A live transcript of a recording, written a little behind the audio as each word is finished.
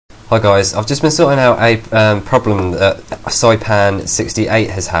Hi guys, I've just been sorting out a problem that Saipan68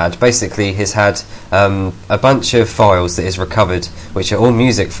 has had. Basically, he's had a bunch of files that he's recovered, which are all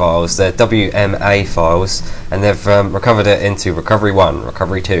music files. They're WMA files, and they've recovered it into Recovery 1,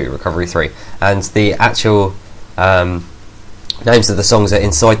 Recovery 2, Recovery 3, and the actual names of the songs are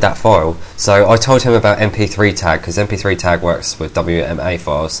inside that file. So I told him about MP3 tag, because MP3 tag works with WMA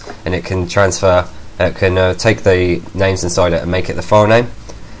files, and it can transfer, it can take the names inside it and make it the file name.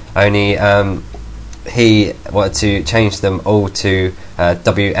 Only he wanted to change them all to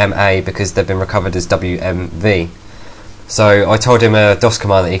WMA because they've been recovered as WMV. So I told him a DOS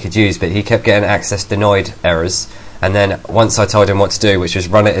command that he could use, but he kept getting access denied errors. And then once I told him what to do, which was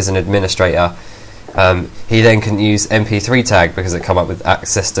run it as an administrator, he then couldn't use MP3 tag because it come up with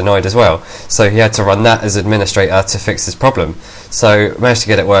access denied as well. So he had to run that as administrator to fix this problem. So managed to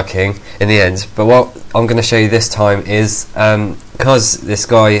get it working in the end. But what I'm going to show you this time is, because this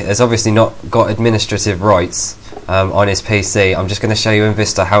guy has obviously not got administrative rights on his PC, I'm just going to show you in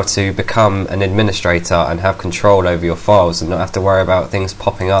Vista how to become an administrator and have control over your files and not have to worry about things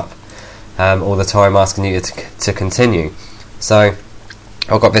popping up all the time asking you to continue. So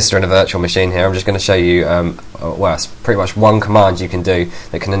I've got Vista in a virtual machine here. I'm just going to show you, well, it's pretty much one command you can do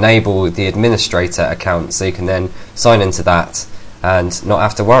that can enable the administrator account, so you can then sign into that and not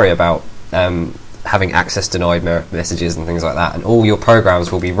have to worry about having access denied messages and things like that, and all your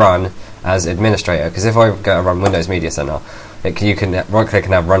programs will be run as administrator. Because if I go to run Windows Media Center, you can right click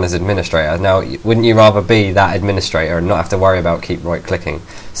and have run as administrator. Now, wouldn't you rather be that administrator and not have to worry about keep right clicking?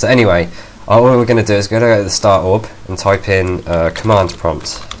 So anyway, all we're going to do is go to the start orb and type in command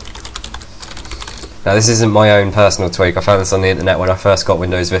prompt. Now, this isn't my own personal tweak. I found this on the internet when I first got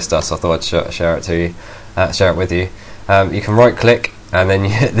Windows Vista, so I thought I'd share it to you, share it with you. You can right click, and then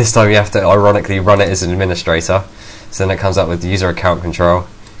this time you have to ironically run it as an administrator. So then it comes up with user account control.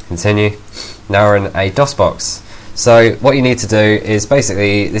 Continue. Now we're in a DOS box. So what you need to do is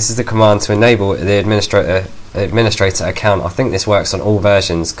basically, this is the command to enable the administrator account. I think this works on all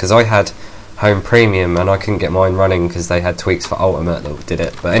versions, because I had Home Premium and I couldn't get mine running because they had tweaks for Ultimate that did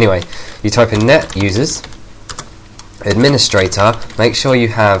it. But anyway, you type in net users, administrator, make sure you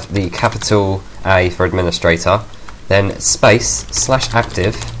have the capital A for administrator, then space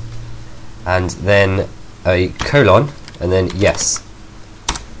 /active, and then a colon, and then yes.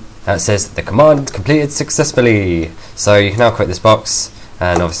 That says the command completed successfully. So you can now quit this box,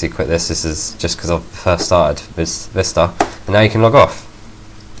 and obviously quit this. This is just because I've first started Vista, and now you can log off.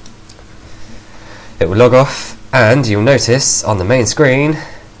 It will log off, and you'll notice on the main screen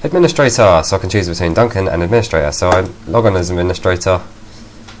administrator. So I can choose between Duncan and administrator. So I log on as administrator.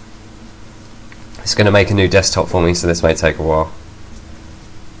 It's going to make a new desktop for me, so this may take a while.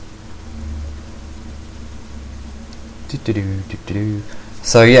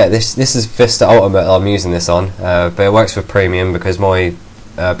 So yeah, this is Vista Ultimate I'm using this on, but it works with Premium because my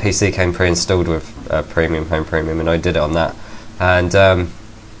PC came pre-installed with Premium, Home Premium, and I did it on that. And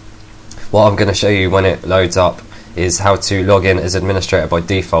what I'm going to show you when it loads up is how to log in as administrator by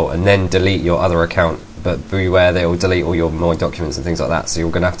default and then delete your other account. But beware, they will delete all your My Documents and things like that, so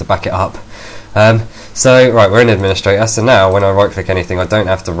you're going to have to back it up. So right, we're in administrator, so now when I right click anything I don't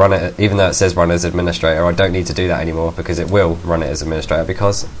have to run it, even though it says run as administrator, I don't need to do that anymore because it will run it as administrator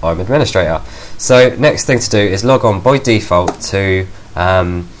because I'm administrator. So next thing to do is log on by default to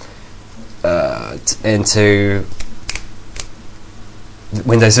into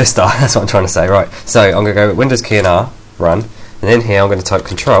Windows Vista. That's what I'm trying to say. Right, so I'm going to go Windows key and R, run, and in here I'm going to type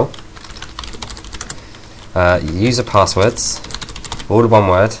control, user passwords, all one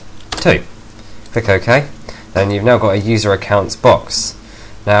word, 2. Click OK. Then you've now got a user accounts box.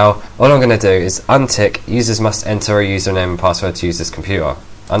 Now all I'm going to do is untick users must enter a username and password to use this computer.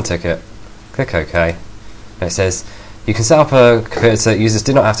 Untick it. Click OK. And it says you can set up a computer so that users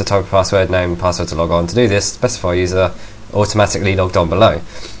do not have to type a password, name and password to log on. To do this, specify user automatically logged on below.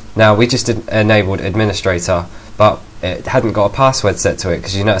 Now we just enabled administrator, but it hadn't got a password set to it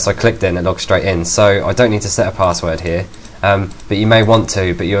because you notice I clicked it and it logged straight in. So I don't need to set a password here. But you may want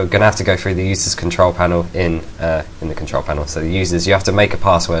to, but you're going to have to go through the users control panel in the control panel. So the users, you have to make a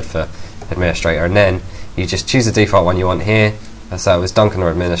password for administrator, and then you just choose the default one you want here. So it was Duncan or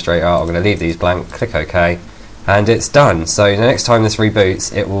administrator. I'm going to leave these blank, click OK, and it's done. So the next time this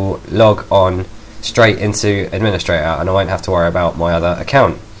reboots, it will log on straight into administrator, and I won't have to worry about my other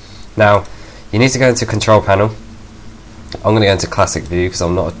account. Now you need to go into control panel. I'm going to go into classic view because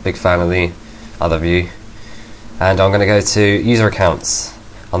I'm not a big fan of the other view. And I'm going to go to user accounts.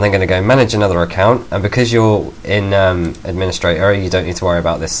 I'm then going to go manage another account, and because you're in administrator you don't need to worry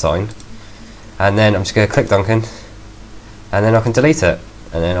about this sign. And then I'm just going to click Duncan, and then I can delete it.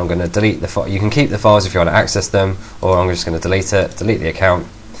 and then I'm going to delete the file. You can keep the files if you want to access them, or I'm just going to delete the account,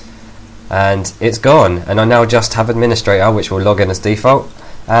 and it's gone. And I now just have administrator, which will log in as default,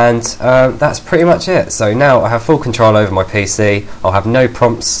 and that's pretty much it. So now I have full control over my PC. I'll have no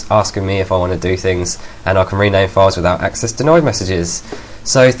prompts asking me if I want to do things, and I can rename files without access denied messages.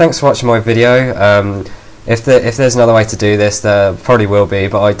 So thanks for watching my video. If there's another way to do this, there probably will be,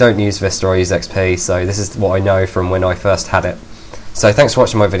 but I don't use Vista, I use XP, so this is what I know from when I first had it. So thanks for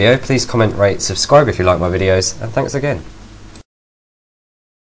watching my video. Please comment, rate, subscribe if you like my videos, and thanks again.